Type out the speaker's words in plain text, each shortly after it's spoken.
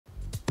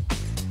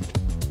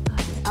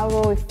I'll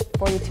go with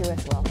 42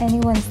 as well.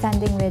 Anyone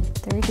standing with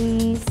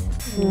 30s?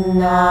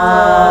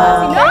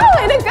 No,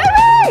 in a good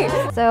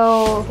way!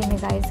 So, can you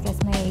guys guess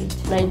my age?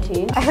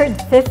 19. I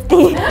heard 50.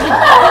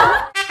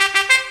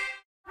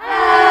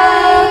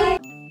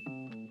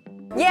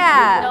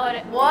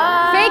 Yeah.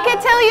 What? Fake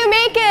it till you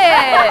make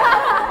it.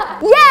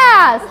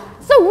 Yes!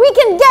 So we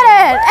can get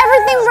it!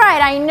 Everything's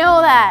right, I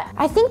know that.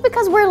 I think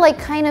because we're like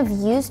kind of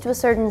used to a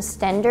certain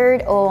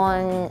standard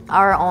on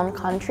our own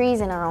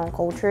countries and our own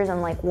cultures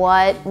and like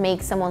what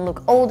makes someone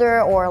look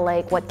older or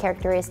like what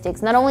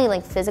characteristics, not only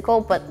like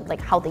physical, but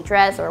like how they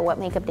dress or what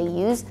makeup they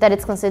use, that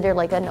it's considered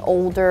like an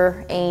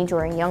older age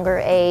or a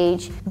younger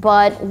age.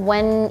 But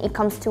when it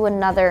comes to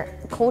another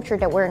culture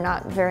that we're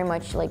not very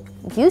much like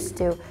used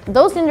to,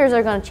 those standards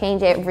are gonna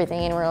change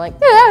everything and we're like,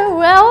 yeah,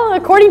 well,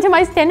 according to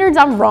my standards,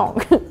 I'm wrong.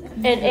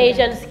 And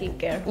Asian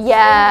skincare.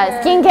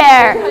 Yeah,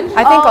 skincare.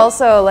 I think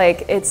also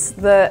like it's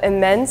the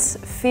immense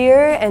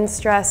fear and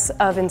stress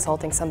of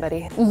insulting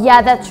somebody.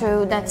 Yeah, that's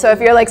true. That's So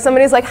if you're like,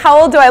 somebody's like, how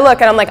old do I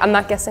look? And I'm like, I'm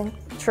not guessing.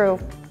 true.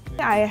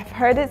 I have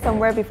heard it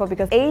somewhere before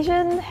because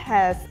Asian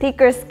has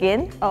thicker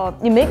skin.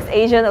 It makes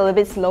Asian a little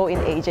bit slow in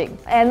aging.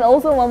 And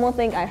also one more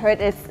thing I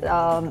heard is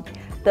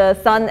the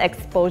sun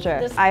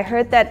exposure. I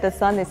heard that the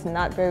sun is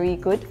not very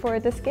good for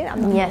the skin.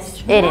 I'm not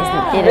Yes, it is.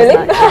 It Really?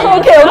 is not.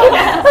 Okay.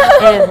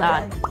 It is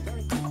not.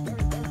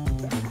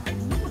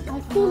 I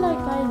feel like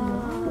I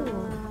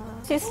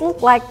know. She's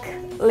look like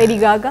Lady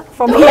Gaga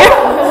from here.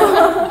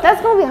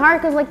 That's gonna be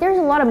hard because like there's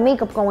a lot of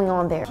makeup going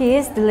on there. She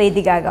is the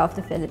Lady Gaga of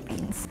the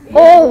Philippines.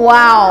 Oh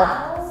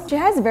wow. She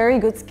has very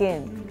good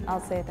skin. I'll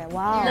say that.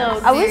 Wow.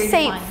 No, I would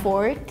say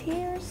 40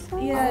 or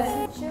something.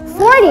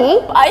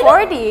 40?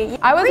 40?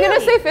 I was gonna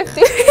say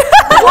 50.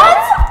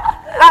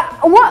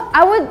 What?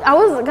 I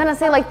was gonna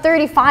say like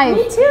 35.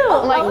 me too.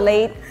 Like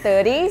late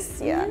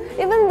 30s. Yeah.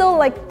 Even though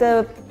like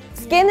the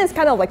skin is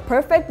kind of like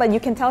perfect, but you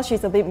can tell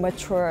she's a bit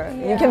mature.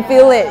 You can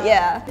feel it.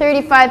 Yeah.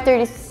 35,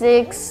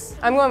 36.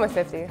 I'm going with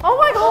 50. Oh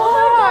my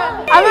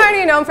god. I'm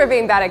already known for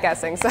being bad at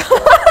guessing, so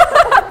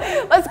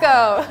let's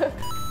go.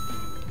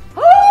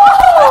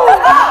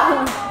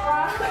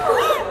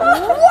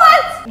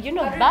 What? You're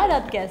not bad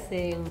at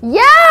guessing.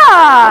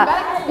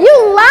 Yeah! You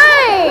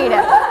lied!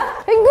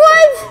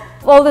 What?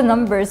 All the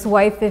numbers,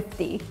 why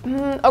 50?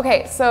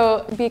 Okay,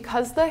 so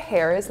because the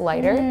hair is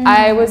lighter,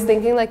 I was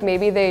thinking like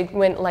maybe they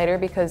went lighter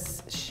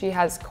because she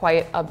has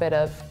quite a bit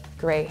of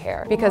gray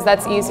hair because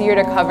that's easier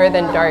to cover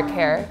than dark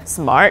hair.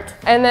 Smart.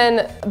 And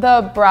then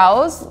the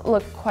brows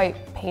look quite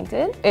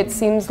painted. It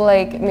seems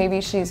like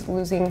maybe she's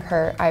losing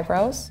her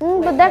eyebrows.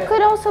 But that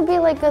could also be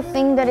like a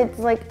thing that it's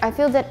like, I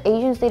feel that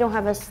Asians, they don't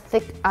have as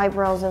thick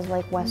eyebrows as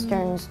like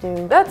Westerns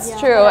do. That's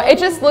true. It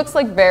just looks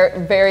like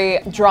very, very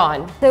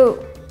drawn.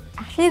 So,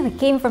 actually, we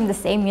came from the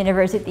same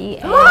university.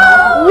 And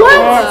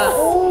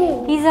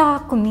What? he's a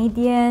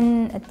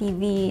comedian, a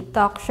TV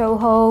talk show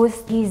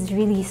host. He's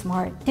really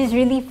smart. She's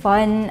really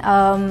fun,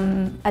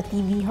 a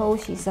TV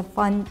host. She's a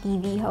fun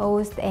TV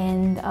host.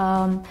 And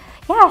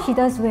yeah, she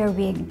does wear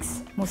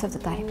wigs most of the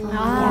time.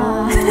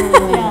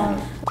 Yeah.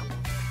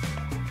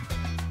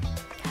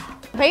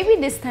 Maybe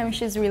this time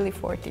she's really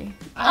 40.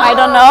 I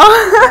don't know.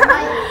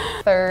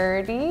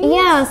 30?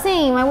 Yeah,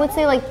 same. I would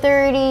say like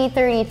 30,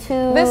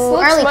 32. This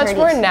looks early much 30s.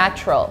 more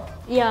natural.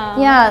 Yeah.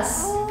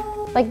 Yes.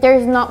 Like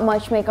there's not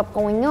much makeup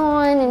going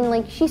on and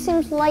like she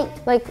seems light,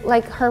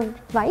 like her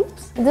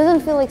vibes. It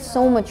doesn't feel like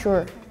so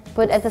mature,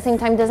 but at the same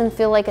time doesn't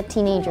feel like a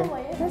teenager.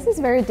 This is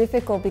very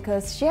difficult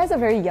because she has a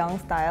very young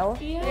style.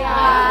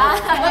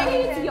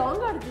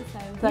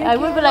 But I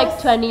would be like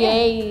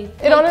 28.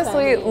 It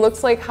honestly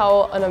looks like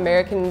how an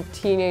American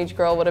teenage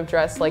girl would have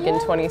dressed like in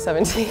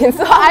 2017,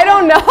 so I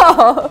don't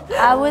know.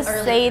 I would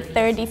say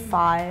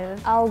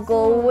 35. I'll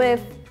go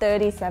with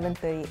 37,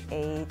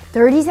 38.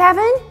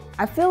 37?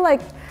 I feel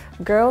like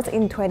girls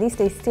in 20s,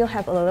 they still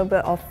have a little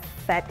bit of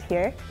fat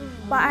here.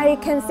 But I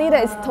can see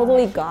that it's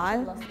totally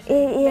gone.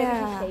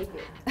 Yeah.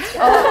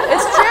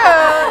 It's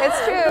true, it's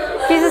true.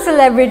 She's a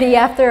celebrity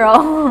after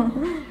all.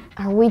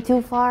 Are we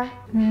too far?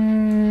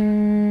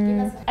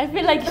 I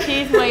feel like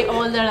she's way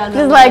older than Just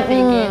what like, I'm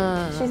thinking.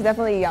 She's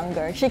definitely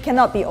younger. She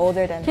cannot be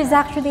older than She's her.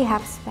 actually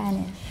half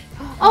Spanish.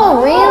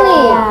 Oh,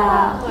 really?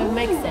 Yeah. Oh, it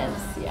makes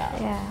sense, yeah.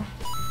 Yeah.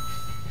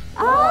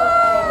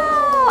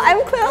 Oh,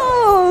 I'm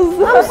close.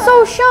 I'm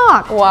so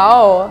shocked.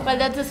 Wow. But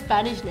that's a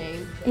Spanish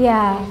name.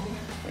 Yeah.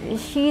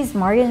 She's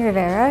Marian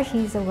Rivera.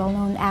 She's a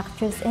well-known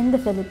actress in the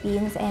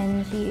Philippines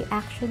and she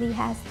actually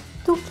has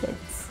 2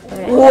 kids.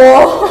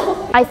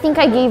 Whoa. I think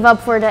I gave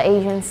up for the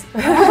Asians.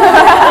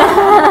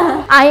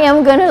 I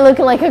am gonna look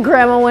like a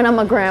grandma when I'm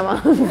a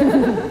grandma.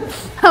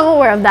 I'm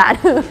aware of that.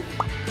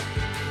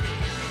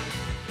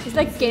 It's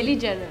like Kylie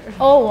Jenner.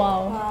 Oh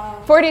wow.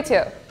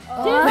 42.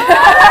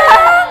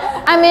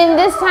 I mean,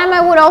 this time I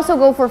would also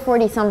go for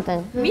 40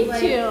 something. Me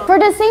too. For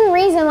the same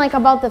reason, like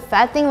about the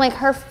fat thing, like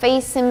her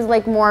face seems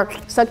like more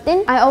sucked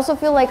in. I also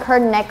feel like her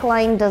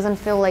neckline doesn't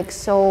feel like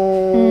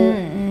so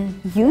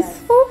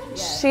youthful.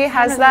 She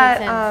has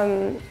that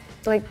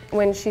like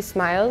when she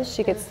smiles,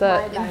 she gets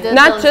the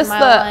not just the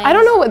lines. I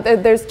don't know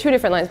what there's two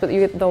different lines, but you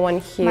get the one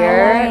here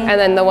and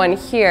then the one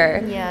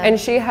here, and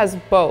she has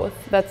both.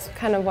 That's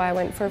kind of why I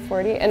went for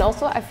 40. And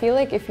also, I feel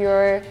like if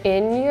you're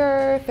in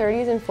your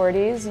 30s and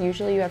 40s,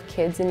 usually you have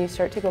kids and you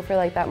start to go for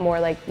like that more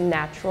like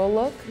natural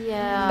look.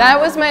 Yeah. That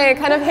was my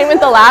kind of hint with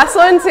the last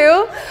one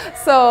too.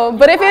 So,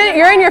 but if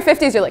you're in your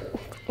 50s, you're like,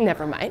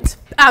 never mind,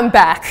 I'm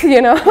back, you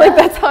know? Like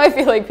that's how I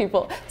feel like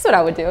people, that's what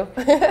I would do.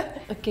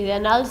 Okay,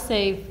 then I'll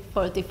say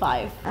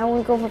 45. I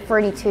would go for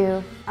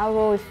 42. I'll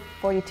go with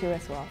 42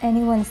 as well.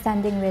 Anyone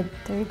standing with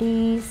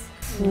 30s?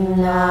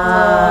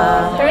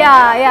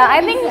 Yeah,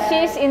 I think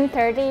she's in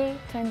 30,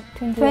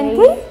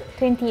 28.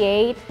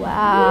 28.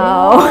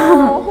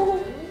 Wow.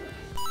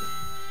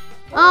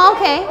 Oh,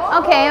 okay.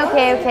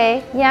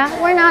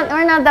 Yeah, we're not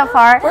that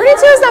far.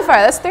 42 is not far,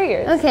 that's 3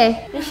 years.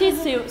 Okay.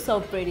 She's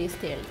so pretty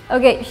still.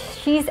 Okay,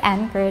 she's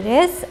Anne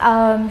Curtis.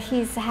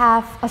 She's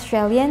half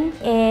Australian,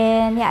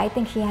 and yeah, I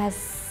think she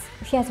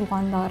has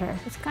one daughter.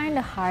 It's kind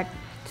of hard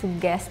to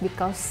guess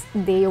because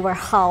they were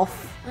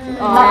half,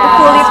 not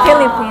fully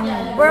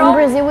Filipino. In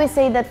Brazil, we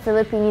say that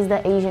Philippine is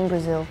the Asian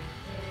Brazil,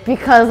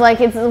 because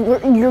like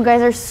you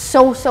guys are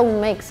so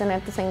mixed, and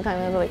at the same time,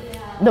 it's like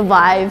the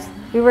vibes.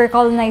 We were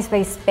colonized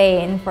by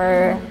Spain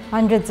for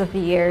hundreds of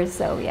years,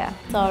 so yeah.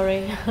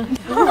 Sorry.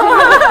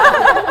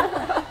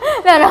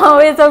 No,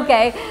 it's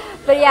okay.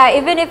 But yeah,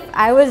 even if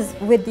I was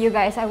with you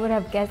guys, I would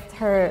have guessed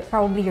her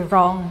probably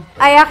wrong.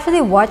 I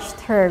actually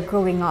watched her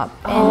growing up,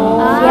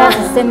 and she has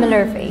a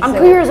similar face. I'm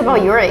curious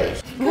about your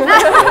age.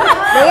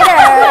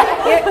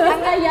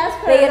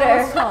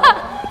 Later.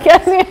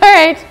 Guess me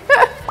right.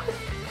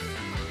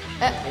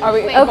 Are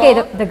we Okay,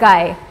 the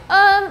guy.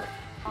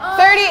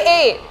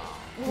 38.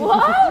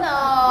 What? No,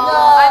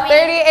 I mean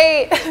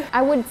 38.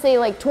 I would say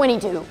like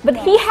 22. But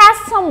he has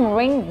some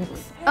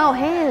rings. Oh,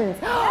 hands.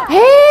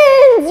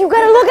 Hands! You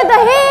gotta look at the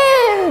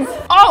hands!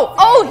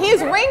 Oh,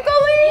 he's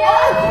wrinkly?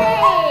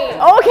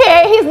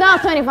 Okay, he's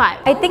not 25.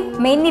 I think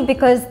mainly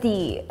because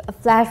the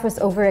flash was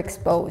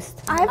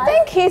overexposed. I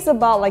think he's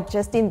about like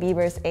Justin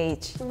Bieber's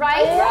age.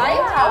 Right?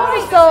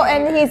 So,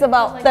 and he's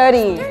about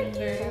 30.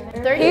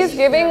 He's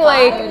giving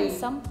like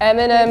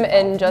Eminem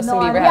and Justin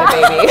Bieber had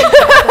a baby.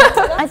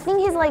 I think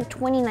he's like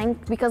 29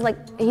 because like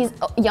he's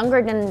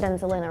younger than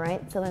Selena,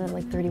 right? Selena's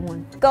like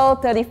 31. Go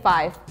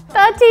 35.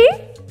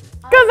 30?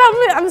 Because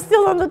I'm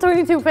still on the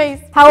 22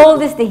 pace. How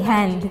old is the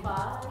hand?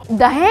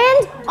 The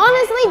hand?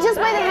 Honestly, just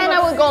by the hand, I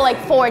would go like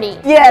 40.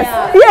 Yes,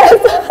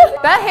 yes.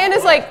 That hand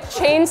is like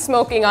chain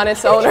smoking on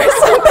its own or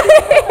something.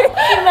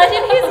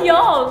 Imagine he's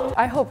young.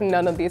 I hope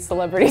none of these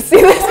celebrities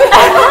see this.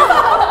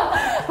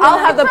 I'll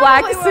have the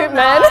black suit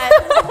man.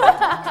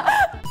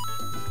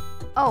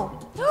 Oh.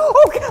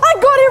 Okay, I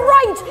got it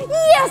right!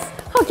 Yes!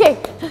 Okay.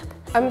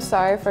 I'm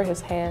sorry for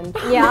his hand.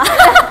 Yeah.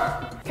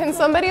 Can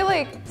somebody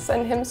like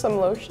send him some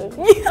lotion?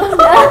 He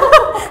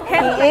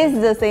is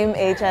the same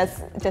age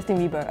as Justin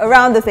Bieber,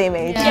 around the same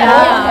age.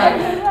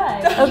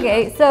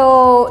 Okay,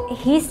 so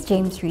he's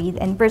James Reid,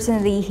 and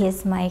personally,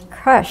 he's my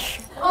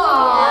crush.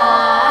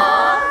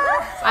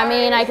 I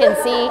mean, I can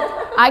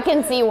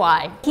see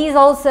why. He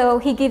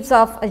gives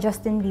off a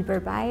Justin Bieber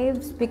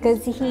vibes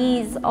because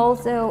he's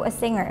also a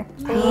singer.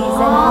 He's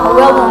a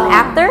well-known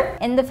actor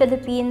in the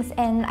Philippines,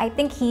 and I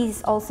think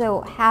he's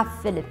also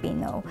half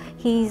Filipino.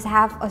 He's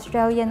half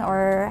Australian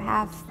or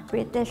half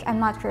British, I'm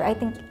not sure. I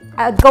think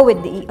I'd go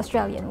with the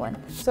Australian one.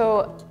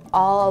 So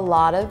a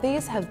lot of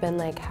these have been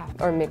like half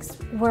or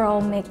mixed. We're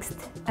all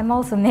mixed. I'm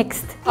also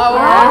mixed. Oh,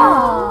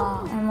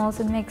 yeah. I'm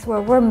also mixed.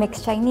 We're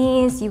mixed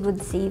Chinese. You would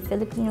see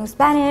Filipino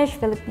Spanish,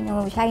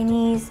 Filipino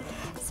Chinese,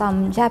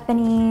 some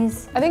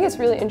Japanese. I think it's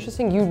really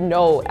interesting. You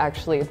know,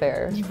 actually,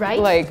 their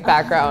like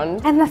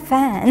background. I'm a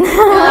fan.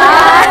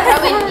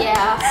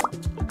 Yeah.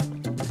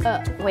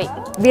 Wait.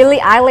 Billie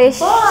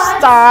Eilish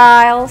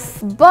styles.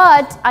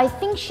 But I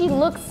think she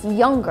looks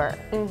younger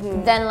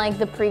than like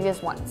the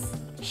previous ones.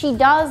 She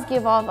does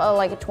give off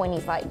like a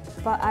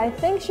 25. But I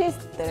think she's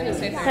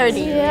 30.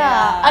 30.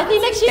 Yeah. I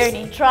think like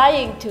she's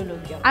trying to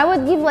look young. I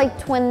would give like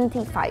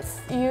 25.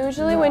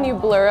 Usually when you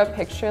blur a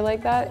picture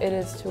like that, it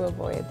is to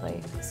avoid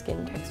like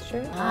skin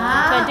texture.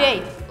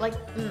 28. Like,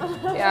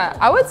 Yeah,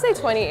 I would say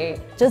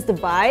 28. Just the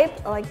vibe,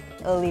 like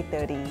early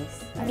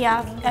 30s.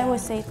 Yeah, I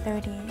would say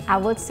 30. I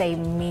would say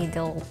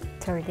middle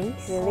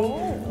 30s. Really?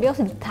 Because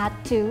the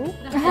tattoo,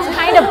 it's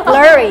kind of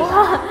blurry.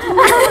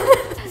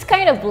 It's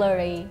kind of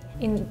blurry.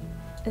 In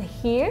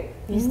here,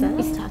 is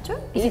tattoo?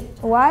 Is it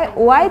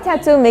Why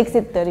tattoo makes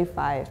it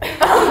 35?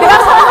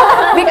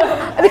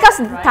 because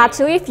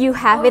tattoo, if you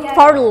have it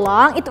for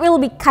long, it will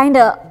be kind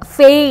of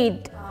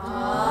fade.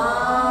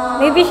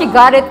 Maybe she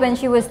got it when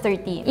she was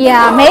 13.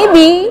 Yeah,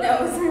 maybe.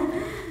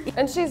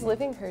 And she's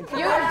living her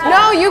dream.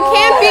 No, you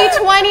can't be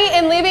 20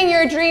 and living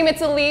your dream. It's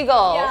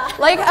illegal.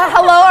 Like,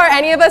 hello, are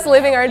any of us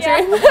living our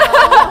dream?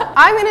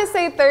 I'm gonna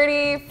say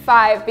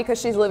 35 because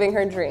she's living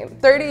her dream.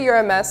 30, you're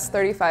a mess.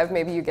 35,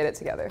 maybe you get it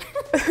together.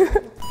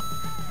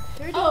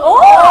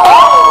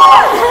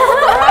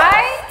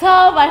 Right?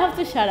 Stop, I have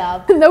to shut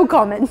up. No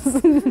comments.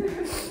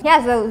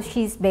 Yeah, so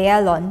she's Bea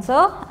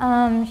Alonso.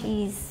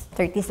 She's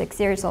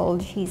 36 years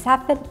old. She's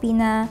half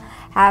Filipina,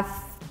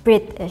 half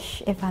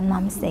British, if I'm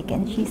not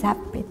mistaken. She's half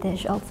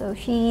British also.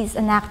 She's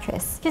an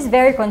actress. She's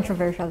very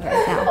controversial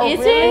right now. Is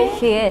she?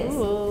 She is.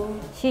 Ooh.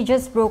 She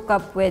just broke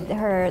up with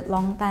her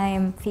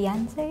longtime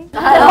fiance.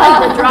 I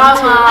like the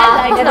drama.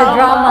 I like Yeah, the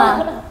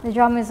drama. The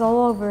drama is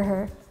all over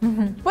her.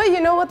 But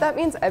you know what that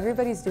means?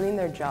 Everybody's doing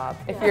their job.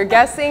 If you're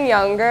guessing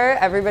younger,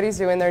 everybody's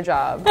doing their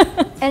job.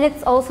 And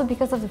it's also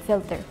because of the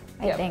filter,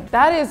 I Yep. think.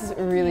 That is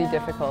really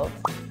difficult.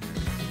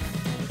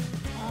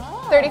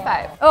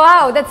 35. Oh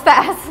wow, that's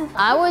fast.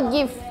 I would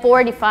give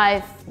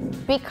 45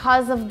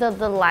 because of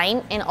the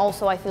line, and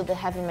also I feel the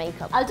heavy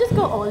makeup. I'll just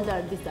go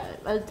older this time.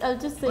 I'll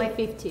just say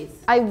 50s.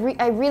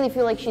 I really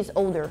feel like she's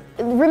older.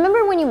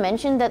 Remember when you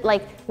mentioned that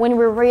like when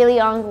we're really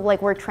young,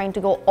 like we're trying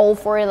to go all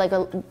for it, like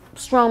a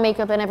strong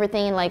makeup and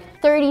everything, and like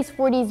 30s,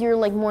 40s, you're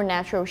like more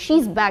natural.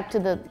 She's back to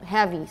the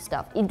heavy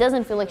stuff. It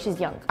doesn't feel like she's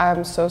young.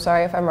 I'm so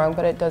sorry if I'm wrong,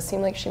 but it does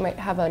seem like she might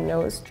have a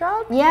nose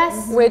job.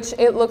 Yes. Which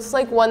it looks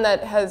like one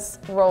that has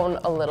grown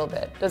a little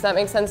bit. Does that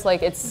make sense?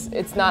 Like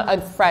it's not a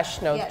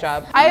fresh nose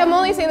job. I am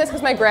only saying this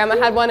because my grandma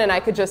had one and I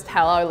could just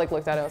tell. I like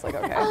looked at it and I was like,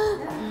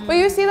 okay. But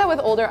you see that with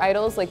older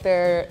idols, like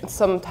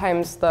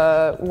sometimes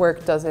the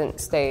work doesn't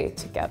stay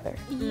together.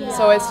 Yeah.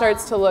 So it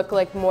starts to look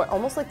like more,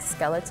 almost like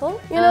skeletal,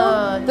 you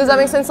know? Does that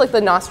make sense? Like the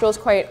nostrils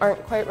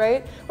aren't quite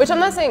right. Which I'm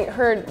not saying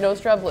her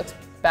nose job looks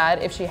bad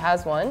if she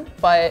has one,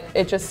 but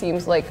it just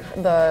seems like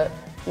the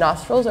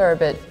nostrils are a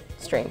bit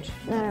strange.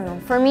 I don't know.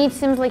 For me, it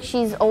seems like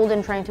she's old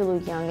and trying to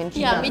look young, and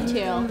she's Yeah, young. me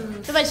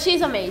too. But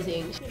she's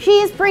amazing.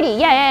 She is pretty.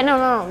 Yeah,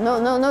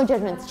 no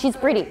judgments. She's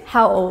pretty.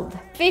 How old?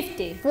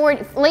 50.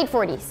 40, late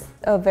 40s.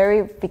 A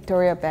very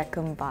Victoria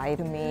Beckham vibe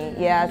to me.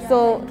 Yeah,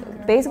 so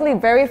basically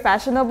very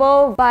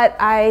fashionable, but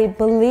I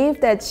believe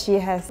that she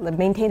has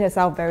maintained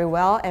herself very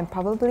well, and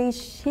probably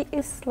she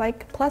is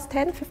like plus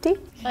 10, 50.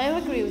 I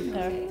agree with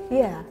her.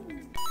 Yeah.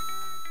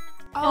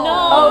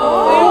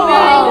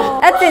 No!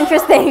 That's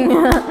interesting.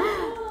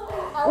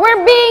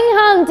 We're being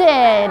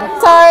hunted.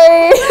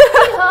 Sorry!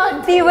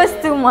 She was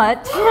too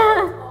much.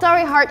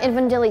 Sorry, Heart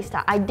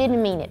Evangelista. I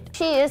didn't mean it.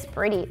 She is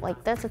pretty,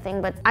 like that's the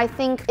thing, but I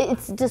think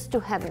it's just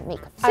too heavy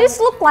makeup. She just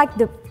looked like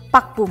the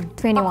Pak Boom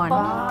 21.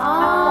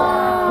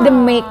 The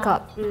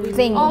makeup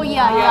thing. Oh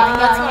yeah,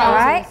 that's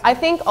Right? I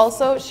think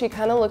also she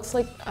kind of looks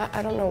like,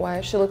 I don't know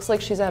why, she looks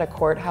like she's at a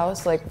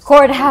courthouse. Like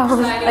Courthouse.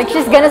 Like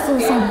she's gonna sue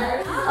some.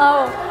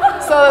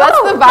 So that's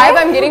the vibe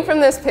I'm getting from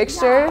this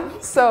picture.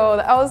 So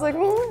I was like,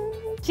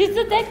 She's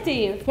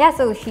detective. Yeah,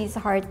 so she's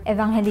Heart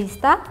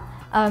Evangelista.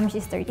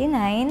 She's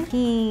 39.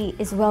 She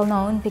is well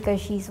known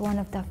because she's one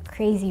of the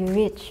crazy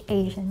rich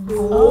Asians.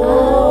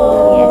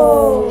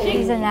 Oh. Yes.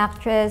 She's an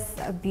actress,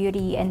 a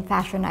beauty and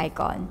fashion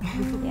icon.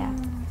 Yeah.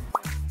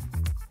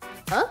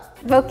 Huh?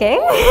 Okay.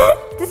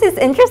 This is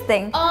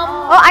interesting.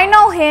 Oh, I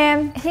know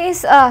him.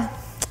 He's a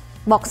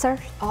boxer.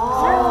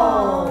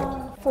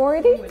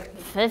 40?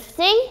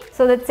 50?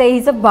 So let's say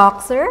he's a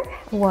boxer.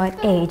 What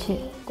age?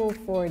 Go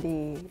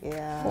 40,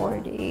 yeah.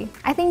 40.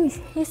 I think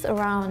he's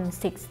around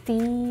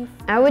 60.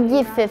 I would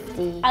give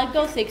 50. I'll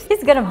go 60.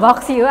 He's gonna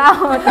box you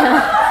out.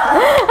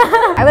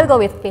 I will go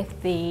with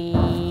 50-ish.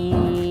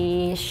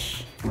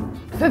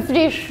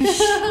 50.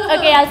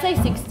 Okay, I'll say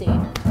 60.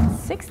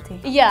 60.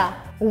 Yeah.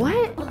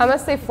 What? I'm gonna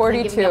say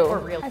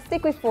 42. I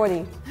stick with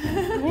 40.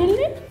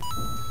 Really?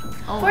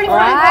 45.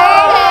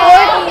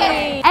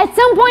 At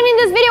some point in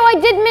this video, I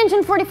did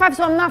mention 45,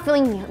 so I'm not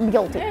feeling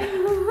guilty.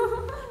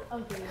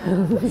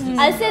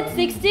 I said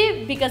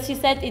 60 because she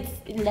said it's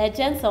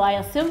legend, so I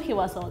assumed he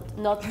was old.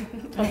 Not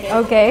okay.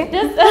 Okay.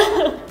 Just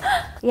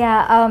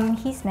Yeah,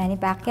 he's Manny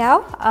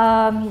Pacquiao.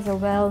 He's a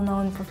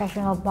well-known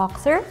professional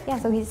boxer. Yeah,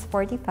 so he's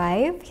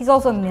 45. He's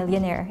also a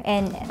millionaire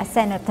and a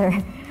senator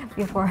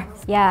before.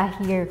 Yeah,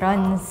 he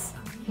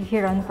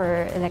runs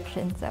for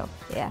election, so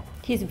yeah.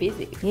 he's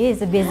busy. He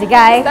is a busy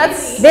guy.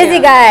 That's busy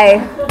guy.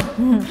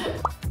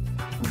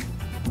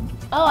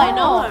 Oh, I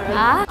know her.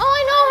 Oh,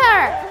 I know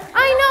her.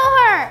 I know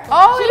her.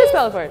 Oh, it is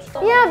Bella Poarch.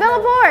 Yeah, Bella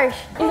Poarch.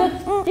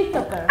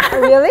 TikToker.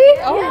 Really?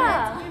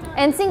 Yeah.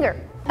 And singer.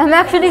 I'm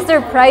actually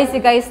surprised you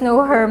guys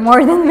know her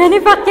more than Manny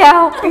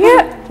Pacquiao.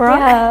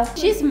 Yeah.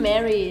 She's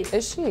married.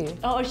 Is she?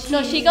 Oh,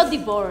 no, she got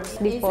divorced.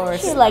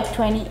 She's like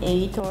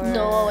 28 or...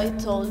 No,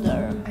 it's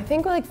older. I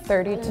think like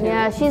 32.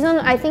 Yeah, she's on,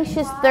 I think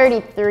she's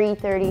 33,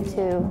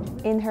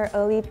 32. In her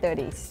early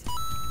 30s.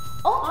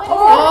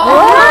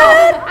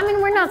 I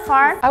mean, we're not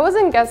far. I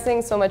wasn't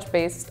guessing so much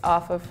based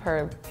off of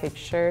her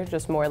picture,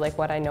 just more like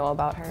what I know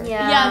about her.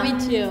 Yeah, me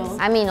too.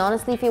 I mean,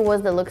 honestly, if it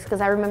was the looks,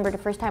 because I remember the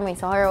first time I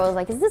saw her, I was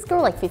like, is this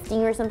girl like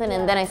 15 or something?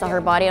 And then I saw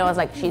her body and I was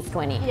like, she's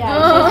 20.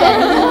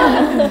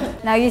 Yeah,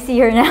 Now you see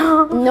her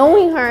now.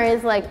 Knowing her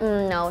is like,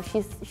 no,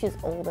 she's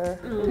older.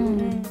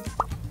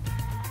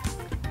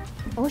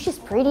 Oh, she's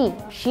pretty.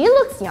 She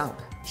looks young.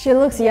 She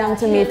looks young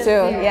to me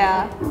too,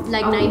 yeah.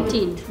 like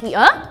 19.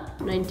 Yeah?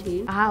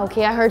 19. Ah,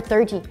 okay, I heard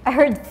 30. I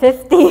heard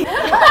 50.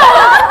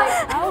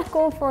 I'll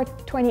go for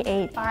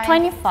 28.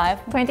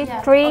 25.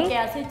 23. Okay,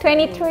 I'll say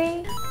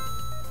 23.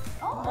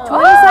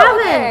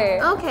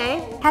 27.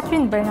 Okay.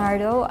 Catherine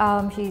Bernardo,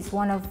 she's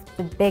one of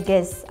the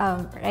biggest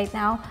right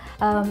now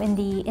in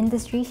the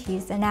industry.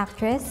 She's an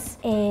actress,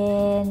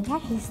 and yeah,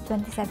 she's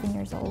 27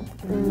 years old.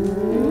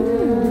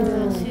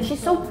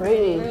 She's so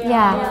pretty.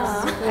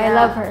 Yeah, I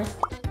love her.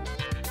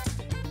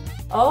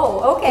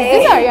 Oh, okay.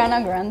 Is this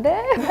Ariana Grande?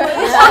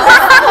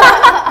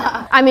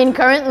 I mean,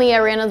 currently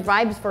Ariana's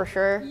vibes for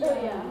sure.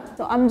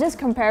 So I'm just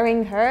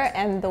comparing her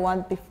and the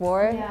one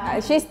before.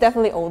 She's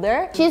definitely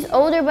older. She's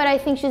older, but I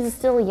think she's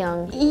still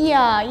young.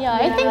 Yeah.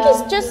 I think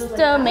it's just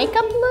a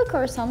makeup look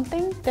or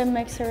something that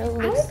makes her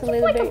look a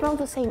little Like bit. around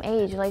the same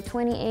age, like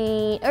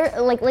 28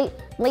 or like late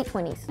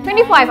 20s.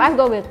 25, I'll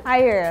go with.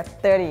 Higher,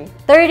 30.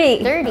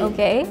 30. 30.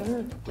 Okay.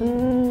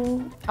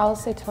 I'll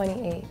say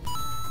 28.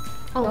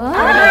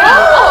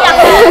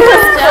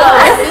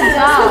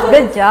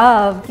 Good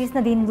job. She's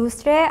Nadine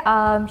Lustre.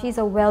 She's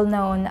a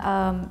well-known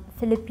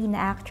Filipino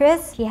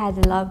actress. She had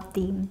a love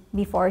team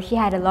before. She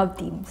had a love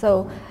team.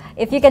 So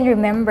if you can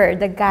remember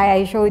the guy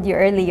I showed you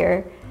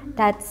earlier,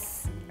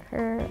 that's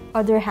her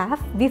other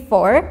half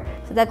before.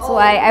 So that's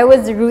why I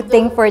was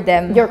rooting for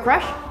them. Your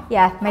crush?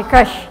 Yeah, my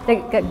crush, the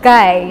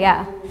guy,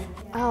 yeah.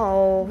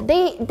 Oh,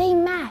 they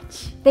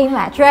match. They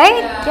match,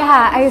 right?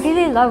 Yeah, I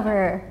really love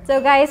her. So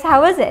guys,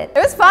 how was it?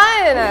 It was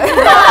fun.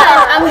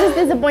 I'm just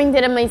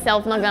disappointed in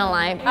myself, not gonna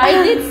lie.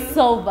 I did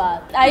so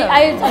bad.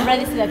 I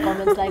already see the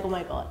comments like, oh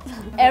my god.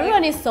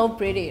 Everyone is so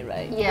pretty,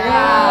 right?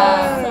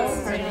 Yeah.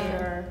 So pretty.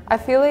 I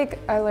feel like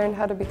I learned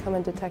how to become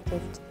a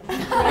detective.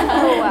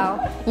 Oh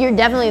wow. You're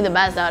definitely the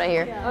best out of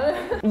here.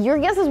 Your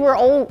guesses were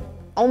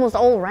almost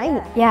all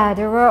right. Yeah,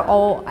 they were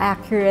all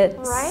accurate.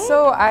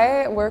 So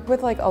I work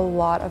with like a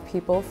lot of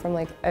people from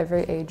like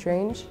every age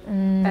range,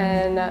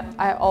 and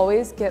I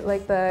always get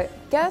like the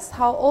guess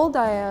how old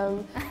I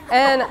am.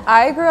 And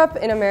I grew up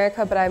in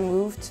America, but I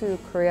moved to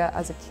Korea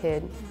as a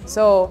kid.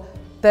 So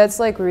that's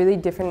like really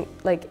different,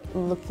 like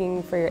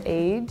looking for your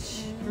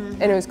age,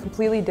 and it was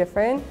completely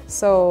different.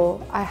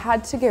 So I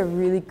had to get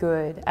really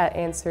good at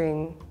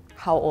answering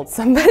how old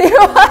somebody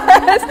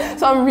was.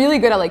 So I'm really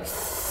good at like,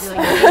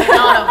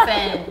 Not a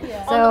fan.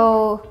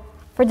 So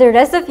for the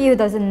rest of you who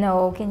doesn't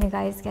know, can you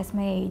guys guess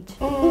my age?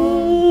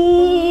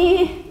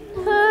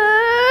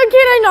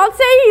 Can I not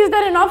say? Is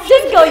that an option?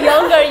 Just go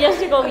younger, just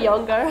go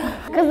younger.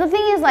 Because the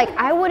thing is, like,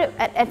 I would have,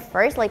 at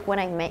first, like, when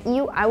I met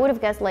you, I would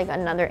have guessed, like,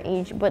 another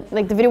age, but,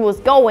 like, the video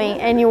was going,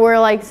 and you were,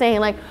 like, saying,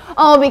 like,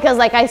 oh, because,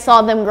 like, I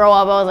saw them grow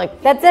up, I was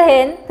like, That's a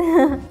hint.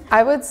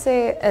 I would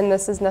say, and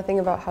this is nothing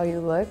about how you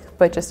look,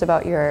 but just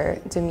about your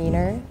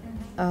demeanor,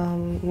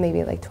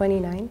 maybe like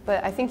 29.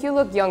 But I think you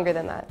look younger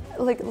than that.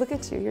 Like, look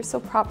at you, you're so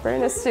proper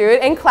in a suit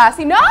and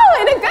classy. No,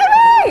 in a good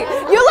way!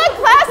 You look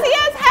classy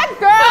as heck,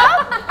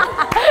 girl!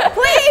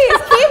 Please,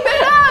 keep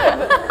it up!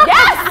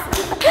 Yes!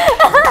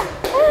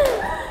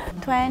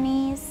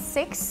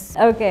 26.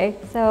 Okay,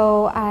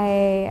 so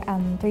I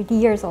am 30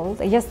 years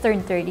old. I just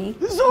turned 30.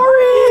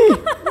 Sorry!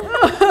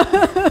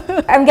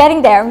 I'm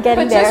getting there, I'm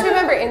getting But there. just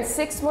remember, in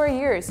 6 more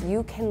years,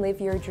 you can live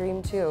your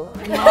dream too.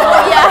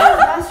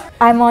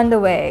 I'm on the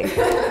way.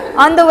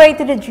 On the way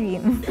to the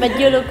dream. But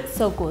you look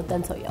so good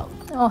and so young.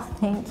 Oh,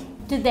 thank you.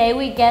 Today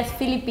we guess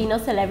Filipino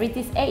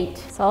celebrities' age.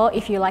 So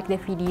if you like the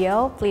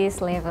video,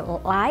 please leave a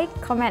like,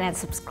 comment and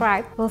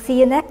subscribe. We'll see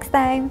you next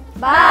time.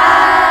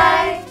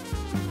 Bye!